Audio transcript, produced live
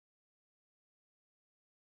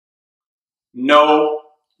No,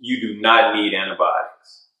 you do not need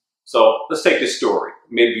antibiotics. So let's take this story.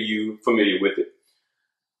 Maybe you're familiar with it.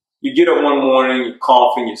 You get up one morning, you're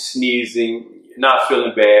coughing, you're sneezing, you're not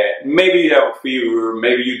feeling bad. Maybe you have a fever,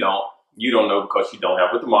 maybe you don't. You don't know because you don't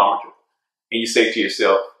have a thermometer. And you say to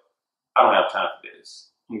yourself, I don't have time for this.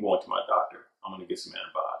 I'm going to my doctor. I'm going to get some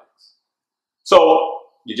antibiotics. So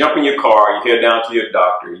you jump in your car, you head down to your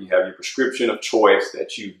doctor, you have your prescription of choice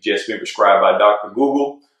that you've just been prescribed by Dr.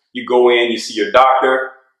 Google. You go in, you see your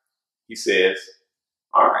doctor. He says,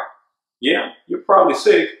 all right, yeah, you're probably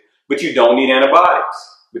sick, but you don't need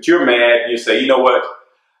antibiotics. But you're mad. You say, you know what?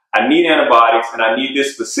 I need antibiotics, and I need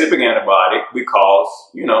this specific antibiotic because,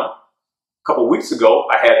 a couple weeks ago,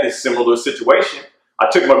 I had this similar situation. I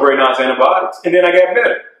took my grade 9 antibiotics, and then I got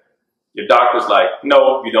better. Your doctor's like,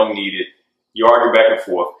 no, you don't need it. You argue back and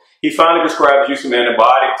forth. He finally prescribes you some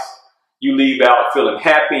antibiotics. You leave out feeling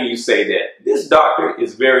happy, and you say that this doctor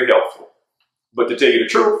is very helpful. But to tell you the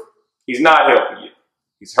truth, he's not helping you.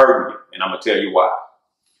 He's hurting you, and I'm going to tell you why.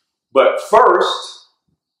 But first,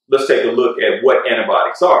 let's take a look at what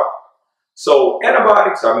antibiotics are. So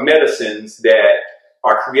antibiotics are medicines that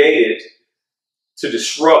are created to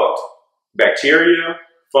disrupt bacteria,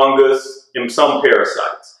 fungus, and some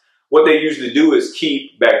parasites. What they usually do is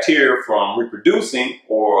keep bacteria from reproducing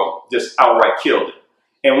or just outright kill them.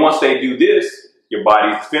 And once they do this, your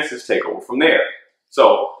body's defenses take over from there.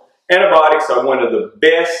 So antibiotics are one of the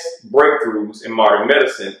best breakthroughs in modern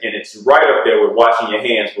medicine, and it's right up there with washing your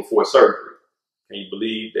hands before surgery. Can you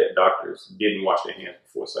believe that doctors didn't wash their hands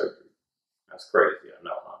before surgery? That's crazy, I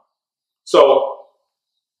know, huh? So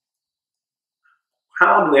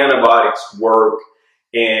how do antibiotics work,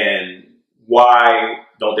 and why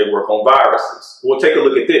don't they work on viruses? We'll take a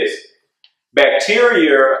look at this.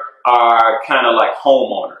 Bacteria are kind of like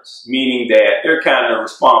homeowners, meaning that they're kind of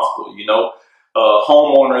responsible,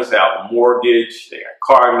 homeowners have a mortgage, they got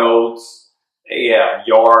car notes, they have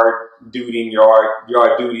yard duty,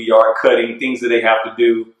 yard cutting, things that they have to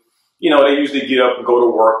do. They usually get up and go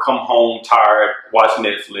to work, come home tired, watch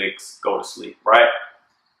Netflix, go to sleep, right?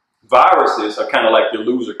 Viruses are kind of like your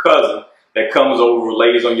loser cousin that comes over,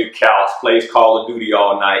 lays on your couch, plays Call of Duty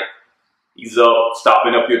all night. He's up,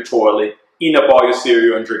 stopping up your toilet, eating up all your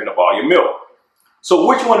cereal and drinking up all your milk. So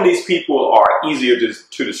which one of these people are easier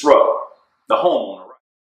to disrupt? The homeowner, right?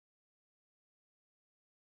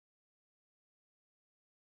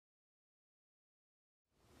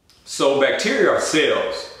 So bacteria are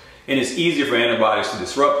cells, and it's easier for antibiotics to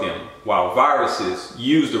disrupt them, while viruses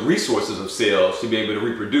use the resources of cells to be able to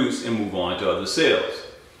reproduce and move on to other cells.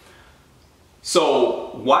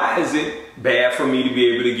 So why is it bad for me to be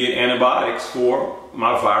able to get antibiotics for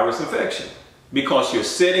my virus infection? Because you're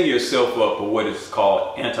setting yourself up for what is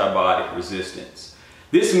called antibiotic resistance.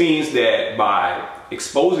 This means that by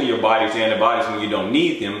exposing your body to antibiotics when you don't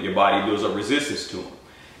need them, your body builds up resistance to them.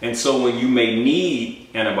 And so when you may need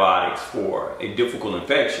antibiotics for a difficult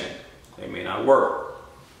infection, they may not work.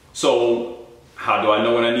 So how do I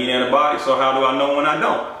know when I need antibiotics, or how do I know when I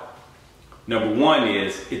don't? Number one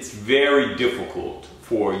is it's very difficult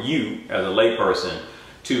for you as a layperson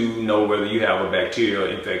to know whether you have a bacterial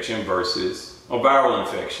infection versus a viral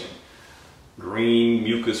infection. Green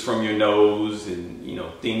mucus from your nose and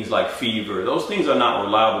things like fever, those things are not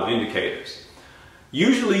reliable indicators.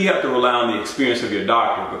 Usually you have to rely on the experience of your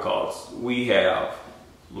doctor, because we have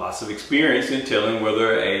lots of experience in telling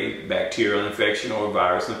whether a bacterial infection or a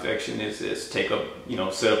virus infection is set up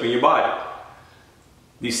in your body.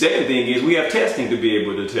 The second thing is we have testing to be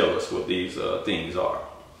able to tell us what these things are.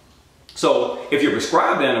 So if you're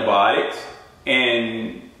prescribed antibiotics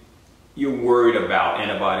and you're worried about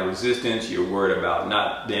antibiotic resistance, you're worried about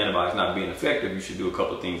the antibiotics not being effective, you should do a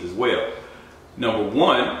couple of things as well. Number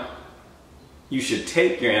one, you should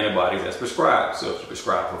take your antibiotics as prescribed. So if you're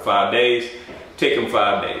prescribed for 5 days, take them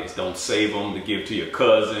 5 days. Don't save them to give to your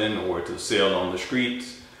cousin or to sell on the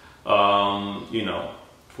streets,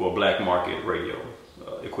 for black market radio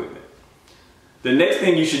equipment. The next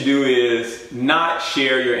thing you should do is not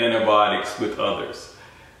share your antibiotics with others.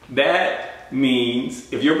 That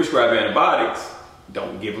means if you're prescribed antibiotics,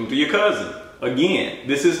 don't give them to your cousin. Again,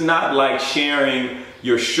 this is not like sharing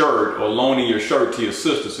your shirt or loaning your shirt to your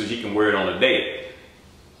sister so she can wear it on a date.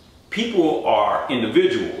 People are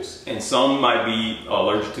individuals, and some might be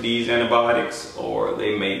allergic to these antibiotics, or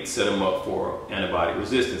they may set them up for antibiotic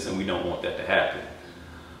resistance, and we don't want that to happen.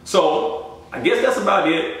 So I guess that's about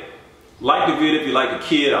it. Like the video if you like the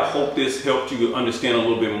kid. I hope this helped you understand a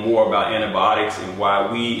little bit more about antibiotics and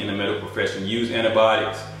why we in the medical profession use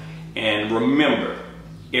antibiotics. And remember,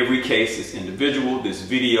 every case is individual. This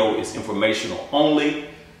video is informational only.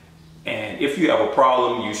 And if you have a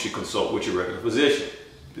problem, you should consult with your regular physician.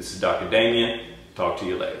 This is Dr. Damien. Talk to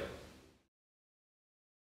you later.